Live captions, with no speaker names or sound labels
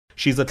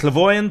She's a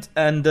clairvoyant,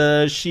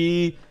 and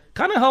she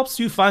kind of helps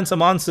you find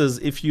some answers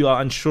if you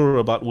are unsure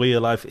about where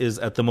your life is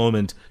at the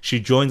moment. She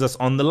joins us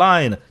on the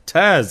line.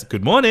 Tazz,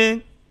 good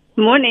morning.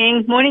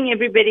 Morning,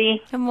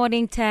 everybody. Good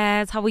morning,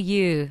 Tazz. How are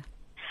you?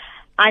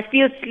 I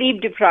feel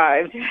sleep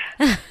deprived.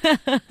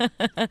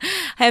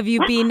 Have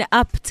you been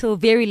up till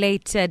very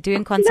late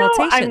doing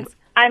consultations? No,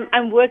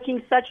 I'm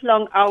working such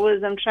long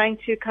hours. I'm trying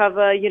to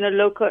cover,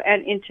 local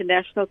and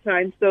international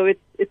time. So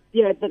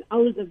the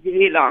hours are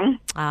very long.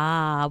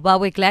 Well,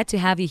 we're glad to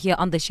have you here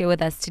on the show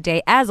with us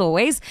today. As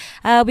always,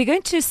 we're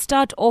going to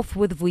start off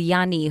with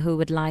Vuyani, who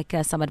would like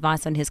some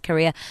advice on his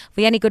career.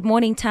 Vuyani, good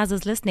morning. Tazz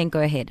is listening. Go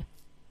ahead.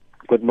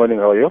 Good morning.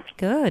 How are you?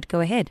 Good.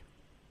 Go ahead.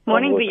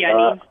 Morning,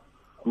 Vuyani.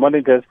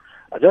 Morning, guys.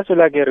 I just would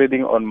like a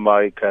reading on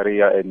my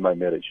career and my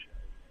marriage.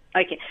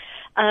 Okay.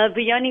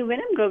 Vuyani, when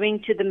I'm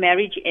going to the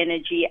marriage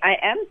energy, I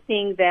am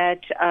seeing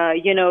that,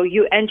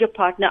 you and your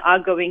partner are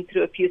going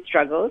through a few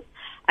struggles.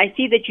 I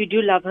see that you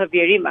do love her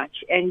very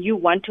much and you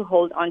want to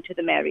hold on to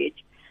the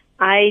marriage.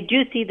 I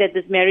do see that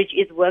this marriage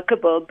is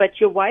workable, but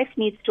your wife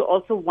needs to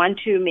also want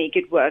to make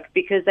it work,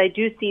 because I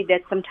do see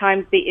that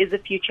sometimes there is a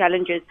few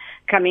challenges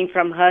coming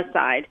from her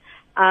side.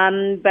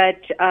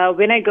 But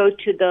when I go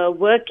to the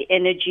work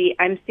energy,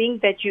 I'm seeing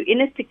that you're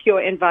in a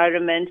secure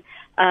environment.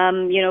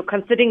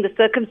 Considering the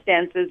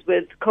circumstances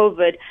with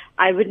COVID,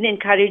 I wouldn't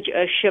encourage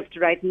a shift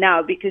right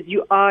now because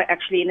you are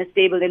actually in a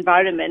stable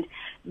environment.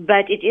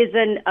 But it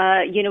isn't,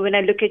 when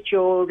I look at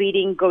your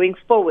reading going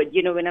forward,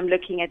 when I'm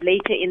looking at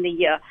later in the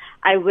year,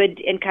 I would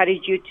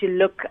encourage you to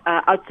look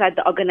outside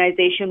the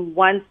organization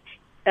once,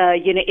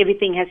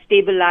 everything has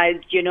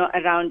stabilized,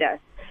 around us.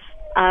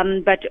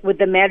 But with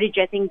the marriage,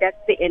 I think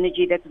that's the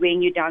energy that's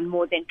weighing you down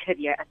more than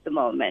career at the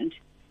moment.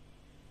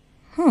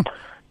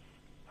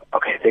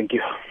 Okay, thank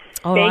you.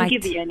 Thank you,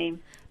 Vuyani.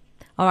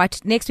 All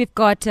right, next we've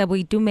got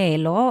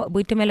Buitumelo.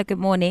 Buitumelo, good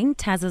morning.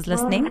 Tazz is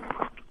listening.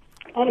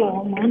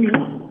 Hello,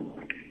 morning.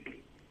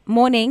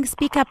 Morning.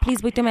 Speak up,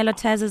 please, Buitumelo.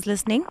 Tazz is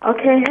listening.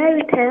 Okay,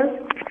 hi, Tazz.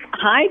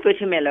 Hi,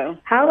 Buitumelo.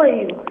 How are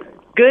you?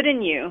 Good,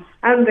 and you?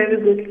 I'm very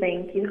good,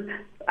 thank you.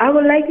 I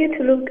would like you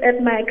to look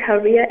at my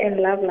career and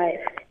love life.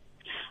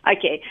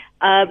 Okay,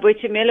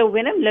 Buitumelo,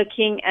 when I'm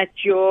looking at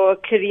your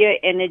career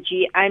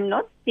energy, I'm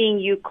not seeing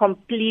you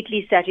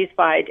completely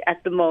satisfied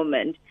at the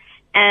moment.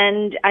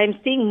 And I'm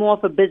seeing more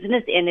of a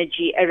business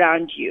energy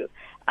around you.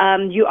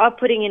 You are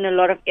putting in a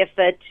lot of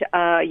effort,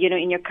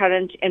 in your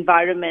current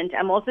environment.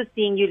 I'm also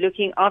seeing you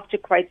looking after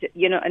quite,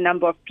 a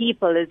number of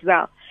people as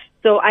well.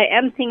 So I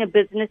am seeing a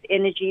business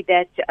energy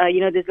that,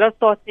 there's a lot of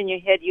thoughts in your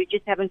head. You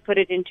just haven't put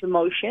it into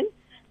motion.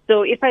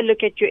 So if I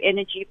look at your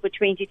energy for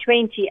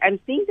 2020, I'm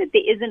seeing that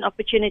there is an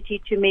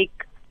opportunity to make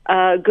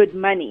good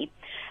money.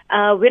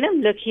 When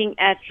I'm looking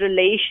at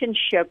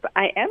relationship,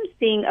 I am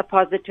seeing a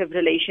positive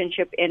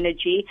relationship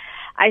energy.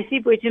 I see,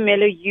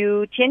 Buitumelo,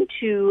 you tend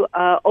to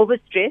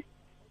overstress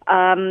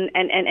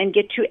and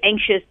get too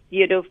anxious,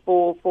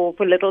 for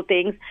little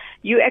things.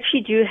 You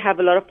actually do have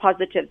a lot of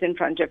positives in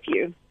front of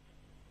you.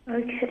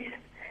 Okay.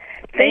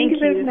 Thank you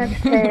very much,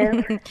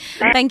 Tazz.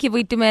 Thank you,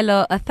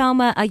 Buitumelo.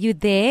 Thelma, are you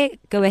there?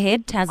 Go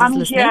ahead. Tazz is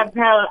listening. I'm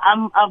here,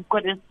 Pal. I've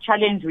got a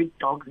challenge with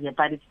dogs here,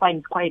 but it's fine.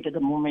 It's quiet at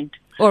the moment.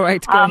 All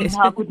right, go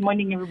ahead. Good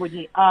morning,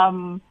 everybody. I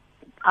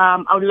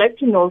would like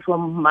to know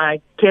from my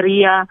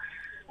career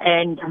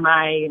and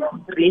my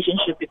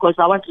relationship, because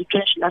I was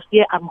retrenched last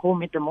year. I'm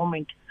home at the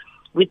moment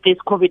with this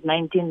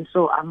COVID-19,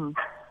 so I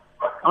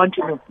want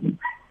to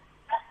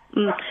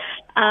know.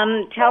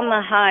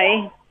 Thelma,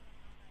 hi.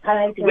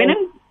 Hi,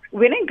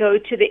 When I go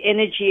to the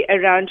energy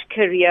around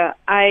career,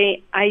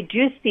 I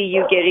do see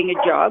you getting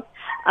a job.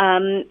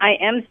 I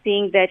am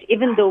seeing that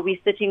even though we're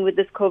sitting with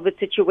this COVID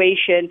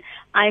situation,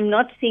 I'm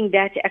not seeing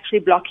that actually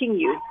blocking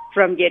you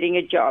from getting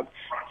a job.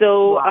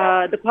 So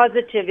the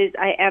positive is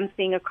I am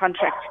seeing a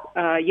contract,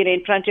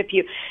 in front of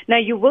you. Now,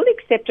 you will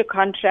accept a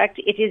contract.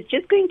 It is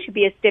just going to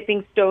be a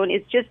stepping stone.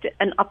 It's just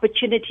an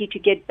opportunity to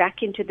get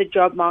back into the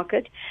job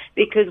market,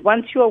 because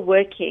once you are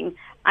working,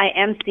 I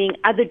am seeing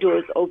other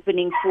doors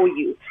opening for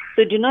you.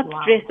 So do not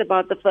stress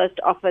about the first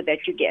offer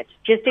that you get.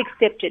 Just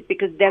accept it,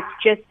 because that's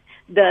just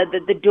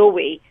the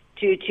doorway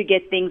to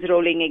get things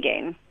rolling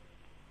again.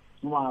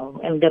 Wow.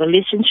 And the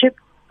relationship?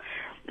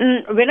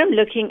 When I'm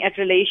looking at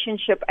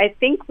relationship, I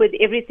think with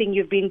everything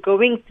you've been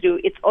going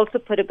through, it's also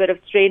put a bit of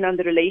strain on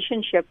the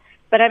relationship.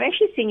 But I'm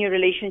actually seeing your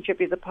relationship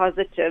is a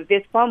positive.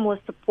 There's far more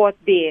support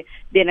there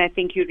than I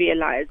think you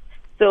realize.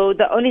 So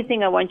the only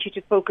thing I want you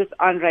to focus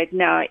on right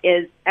now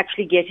is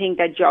actually getting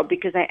that job,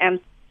 because I am...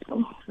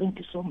 Oh, thank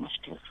you so much,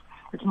 Tess.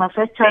 It's my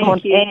first time on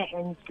air,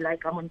 and it's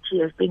like I'm on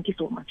tears. Thank you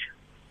so much.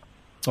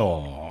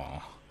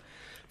 Oh,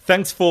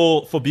 thanks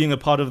for being a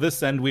part of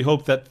this, and we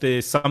hope that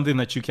there's something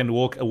that you can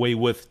walk away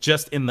with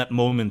just in that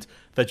moment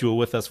that you were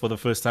with us for the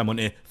first time on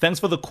air. Thanks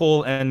for the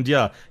call, and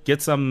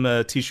get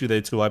some tissue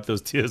there to wipe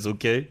those tears,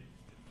 okay?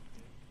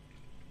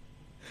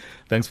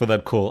 Thanks for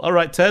that call. All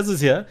right, Tazz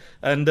is here,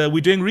 and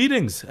we're doing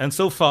readings, and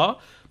so far,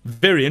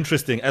 very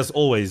interesting, as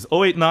always.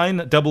 089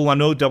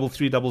 110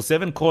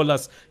 3377. Call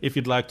us if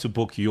you'd like to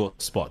book your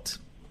spot.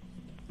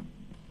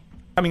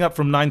 Coming up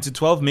from 9 to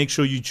 12. Make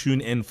sure you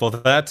tune in for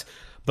that.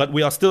 But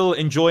we are still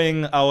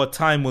enjoying our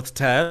time with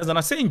Tazz. And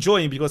I say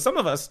enjoying because some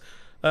of us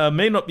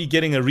may not be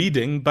getting a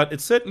reading, but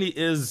it certainly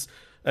is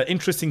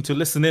interesting to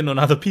listen in on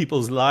other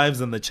people's lives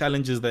and the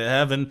challenges they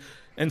have. And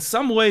in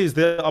some ways,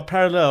 there are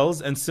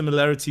parallels and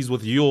similarities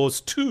with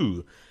yours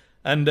too.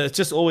 And it's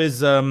just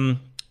always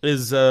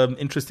is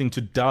interesting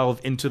to delve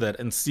into that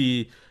and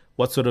see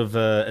what sort of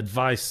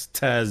advice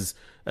Tazz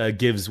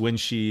gives when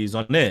she's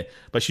on air.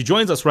 But she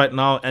joins us right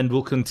now and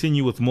we'll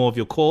continue with more of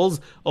your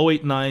calls.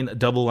 089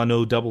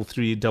 110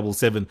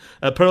 3377.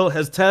 Pearl,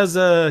 has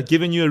Tazz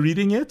given you a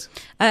reading yet?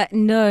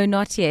 No,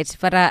 not yet.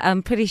 But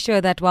I'm pretty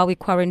sure that while we're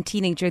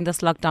quarantining during this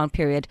lockdown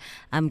period,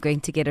 I'm going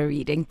to get a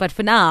reading. But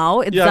for now,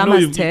 it's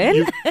Zama's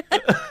turn.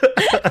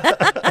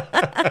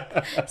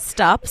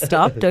 Stop.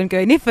 Don't go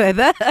any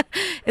further.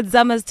 It's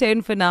Zama's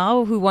turn for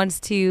now, who wants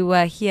to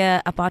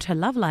hear about her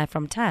love life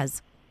from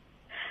Tazz.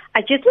 I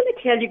just want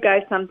to tell you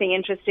guys something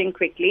interesting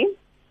quickly.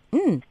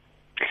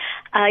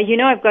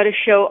 I've got a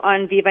show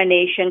on Viva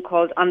Nation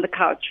called On the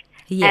Couch.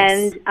 Yes.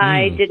 And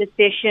I did a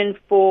session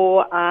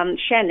for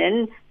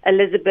Shannon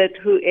Elizabeth,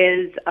 who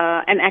is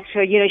an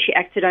actor. She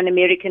acted on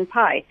American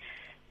Pie.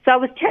 So I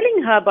was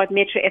telling her about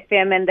Metro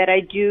FM and that I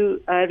do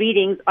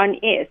readings on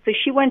air. So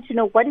she wanted to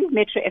know, what is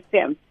Metro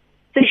FM?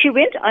 So she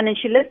went on and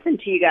she listened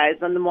to you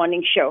guys on the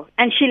morning show.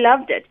 And she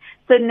loved it.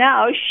 So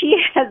now she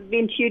has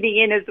been tuning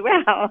in as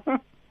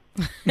well.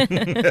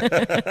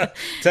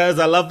 Tazz,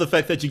 I love the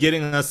fact that you're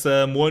getting us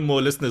more and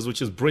more listeners, which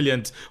is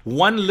brilliant.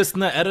 One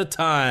listener at a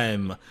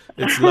time.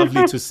 It's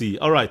lovely to see.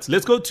 All right,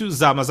 let's go to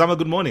Zama. Zama,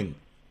 good morning.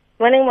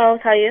 Morning, Miles.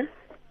 How are you?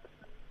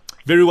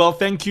 Very well,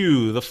 thank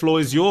you. The floor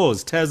is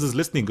yours. Tazz is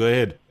listening. Go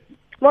ahead.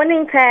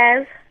 Morning,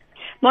 Tazz.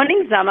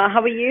 Morning, Zama.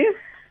 How are you?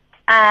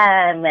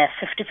 I'm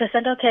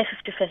 50% okay,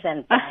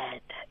 50%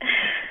 bad.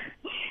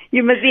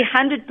 You must be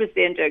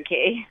 100%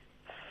 okay.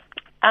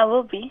 I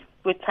will be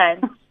with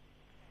time.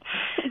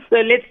 So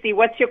let's see.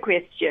 What's your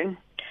question?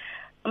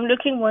 I'm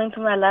looking more into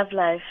my love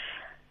life.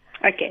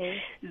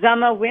 Okay.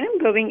 Zama, when I'm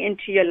going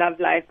into your love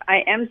life,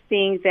 I am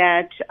seeing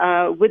that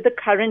with the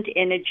current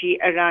energy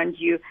around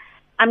you,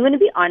 I'm going to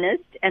be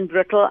honest and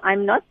brutal.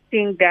 I'm not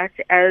seeing that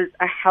as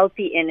a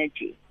healthy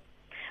energy.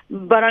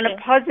 But on a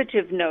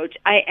positive note,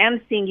 I am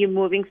seeing you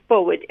moving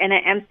forward and I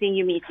am seeing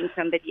you meeting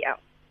somebody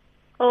else.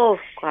 Oh,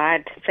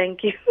 God.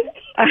 Thank you.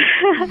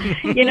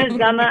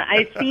 Zama,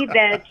 I see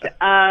that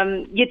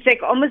it's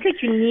like almost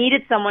like you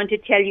needed someone to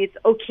tell you it's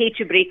okay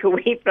to break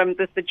away from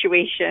the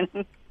situation.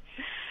 But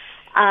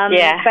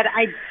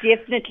I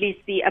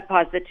definitely see a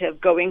positive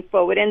going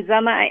forward. And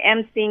Zama, I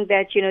am seeing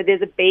that,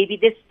 there's a baby.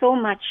 There's so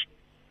much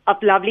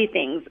of lovely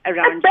things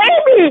around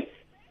you.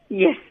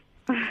 Yes.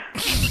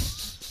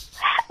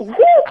 Woo,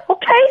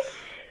 okay.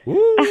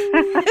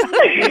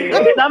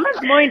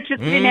 Zama's more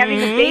interested in having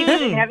the baby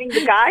than having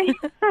the guy.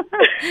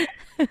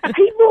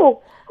 I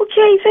know.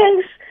 Okay,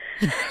 thanks.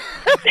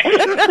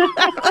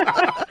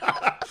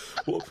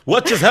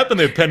 What just happened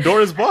there?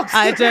 Pandora's box?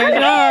 I don't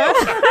know.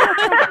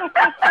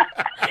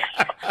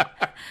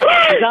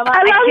 Zama,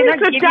 I cannot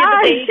give you the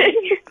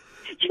baby.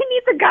 You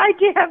need the guy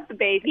to have the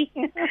baby.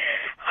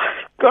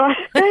 God,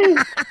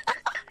 thanks.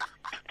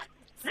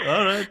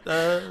 All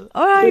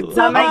right.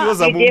 Zama, you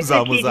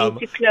definitely need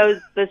to close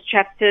those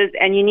chapters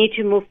and you need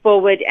to move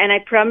forward. And I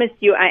promise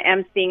you, I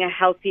am seeing a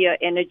healthier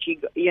energy,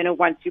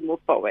 once you move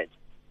forward.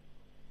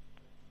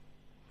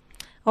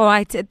 All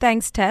right.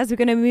 Thanks, Tazz. We're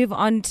going to move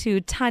on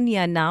to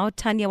Tanya now.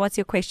 Tanya, what's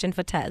your question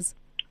for Tazz?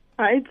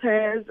 Hi,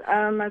 Tazz.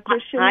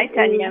 Hi,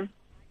 Tanya.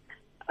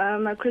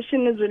 My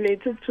question is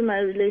related to my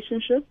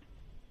relationship.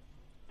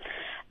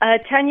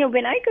 Tanya,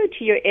 when I go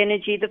to your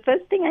energy, the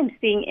first thing I'm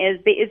seeing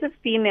is there is a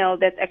female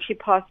that's actually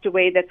passed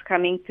away that's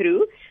coming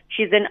through.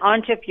 She's an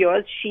aunt of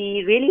yours.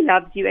 She really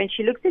loves you and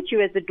she looks at you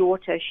as a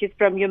daughter. She's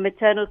from your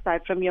maternal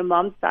side, from your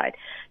mom's side.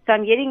 So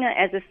I'm getting her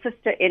as a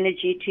sister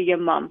energy to your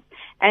mom.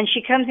 And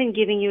she comes in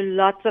giving you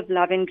lots of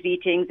love and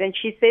greetings. And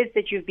she says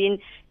that you've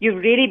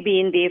really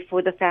been there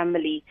for the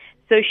family.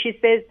 So she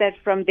says that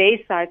from their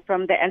side,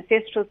 from the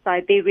ancestral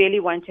side, they really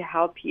want to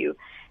help you.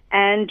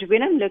 And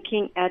when I'm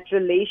looking at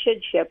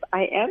relationship,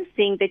 I am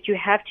seeing that you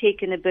have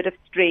taken a bit of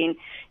strain.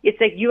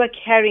 It's like you are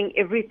carrying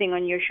everything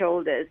on your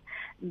shoulders.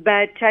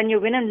 But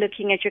Tanya, when I'm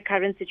looking at your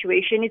current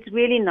situation, it's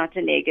really not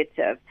a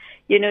negative.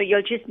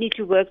 You'll just need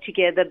to work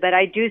together. But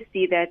I do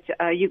see that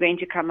you're going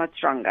to come out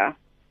stronger.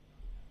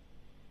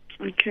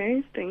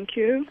 Okay, thank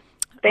you.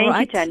 Thank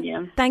you,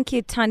 Tanya. Thank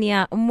you,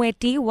 Tanya.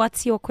 Mweti,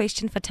 what's your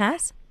question for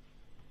Tazz?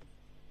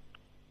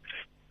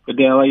 Good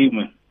day, how are you,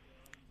 man?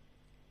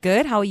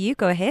 Good, how are you?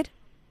 Go ahead.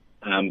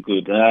 I'm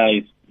good.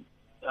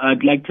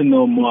 I'd like to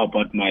know more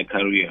about my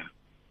career.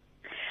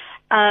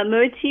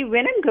 Moti,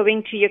 when I'm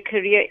going to your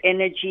career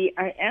energy,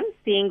 I am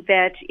seeing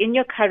that in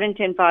your current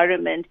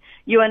environment,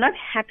 you are not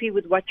happy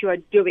with what you are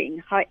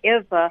doing.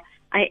 However,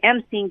 I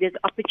am seeing there's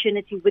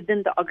opportunity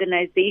within the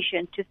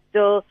organization to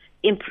still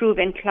improve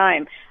and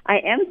climb. I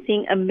am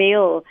seeing a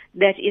male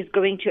that is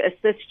going to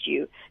assist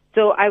you.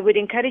 So I would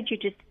encourage you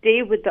to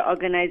stay with the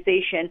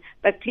organization,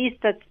 but please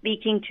start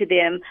speaking to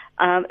them,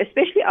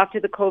 especially after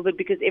the COVID,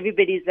 because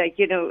everybody's like,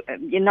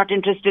 you're not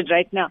interested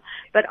right now.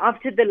 But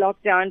after the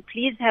lockdown,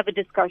 please have a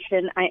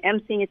discussion. I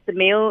am seeing it's the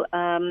male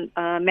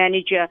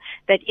manager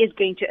that is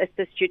going to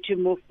assist you to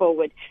move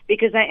forward,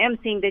 because I am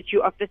seeing that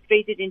you are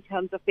frustrated in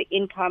terms of the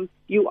income.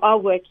 You are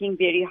working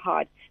very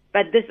hard,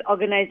 but this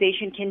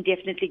organization can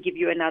definitely give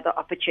you another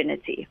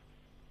opportunity.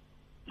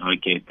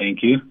 Okay,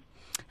 thank you.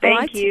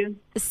 Thank you.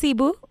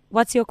 Sibu,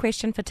 what's your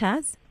question for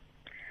Tazz?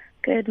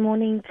 Good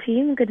morning,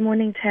 team. Good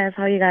morning, Tazz.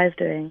 How are you guys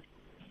doing?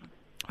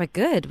 We're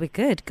good.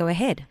 Go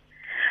ahead.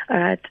 All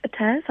right,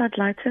 Tazz, I'd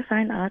like to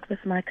find out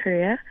with my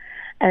career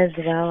as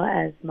well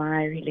as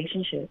my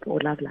relationship or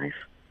love life.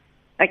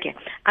 Okay,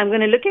 I'm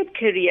going to look at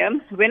career.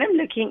 When I'm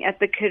looking at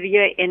the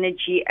career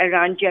energy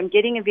around you, I'm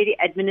getting a very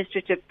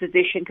administrative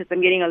position because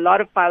I'm getting a lot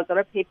of files, a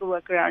lot of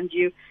paperwork around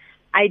you.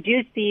 I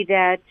do see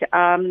that,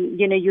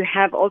 you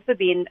have also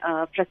been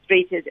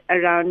frustrated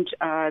around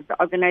the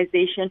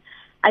organization.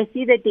 I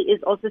see that there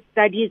is also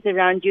studies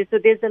around you. So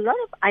there's a lot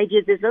of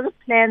ideas, there's a lot of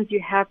plans you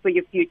have for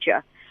your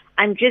future.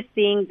 I'm just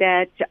seeing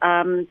that,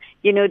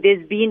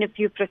 there's been a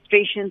few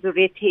frustrations or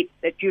red tapes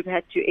that you've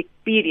had to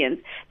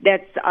experience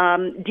that's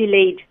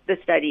delayed the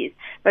studies.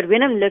 But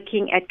when I'm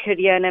looking at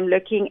career and I'm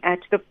looking at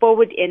the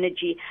forward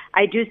energy,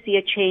 I do see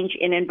a change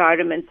in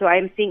environment. So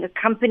I'm seeing a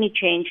company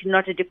change,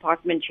 not a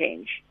department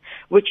change,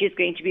 which is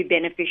going to be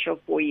beneficial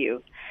for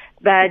you.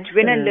 But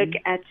when I look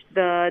at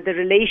the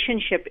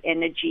relationship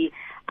energy,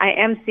 I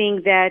am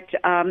seeing that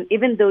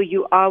even though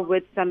you are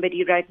with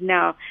somebody right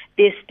now,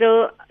 there's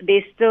still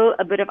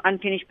a bit of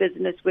unfinished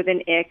business with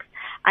an ex.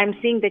 I'm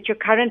seeing that your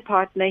current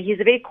partner, he's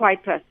a very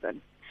quiet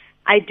person.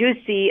 I do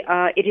see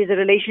it is a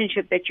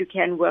relationship that you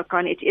can work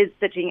on. It is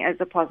sitting as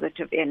a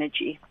positive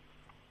energy.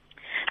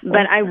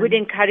 But I would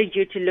encourage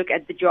you to look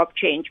at the job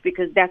change,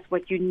 because that's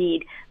what you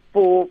need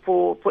for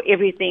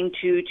everything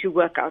to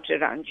work out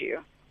around you.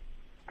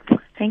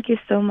 Thank you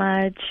so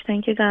much.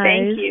 Thank you, guys.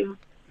 Thank you.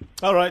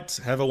 All right.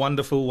 Have a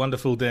wonderful,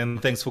 wonderful day,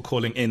 and thanks for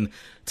calling in.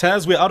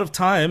 Tazz, we're out of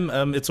time.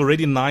 It's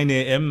already 9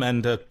 a.m.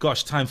 and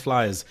gosh, time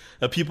flies.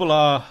 People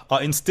are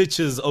in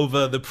stitches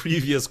over the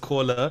previous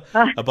caller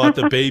about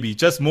the baby.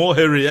 Just more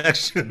her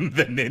reaction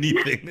than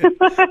anything.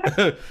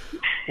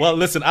 Well,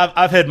 listen,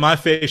 I've had my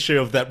fair share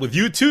of that with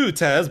you too,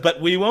 Tazz,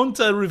 but we won't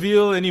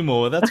reveal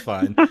anymore. That's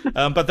fine.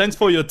 But thanks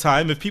for your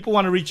time. If people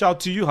want to reach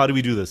out to you, how do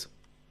we do this?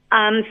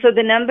 So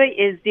the number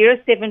is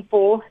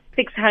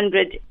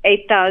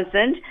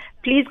 074-600-8000.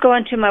 Please go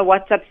onto my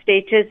WhatsApp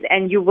status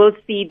and you will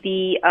see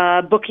the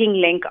booking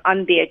link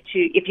on there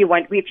if you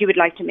would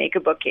like to make a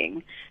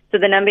booking. So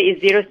the number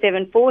is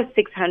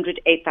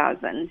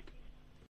 074-600-8000.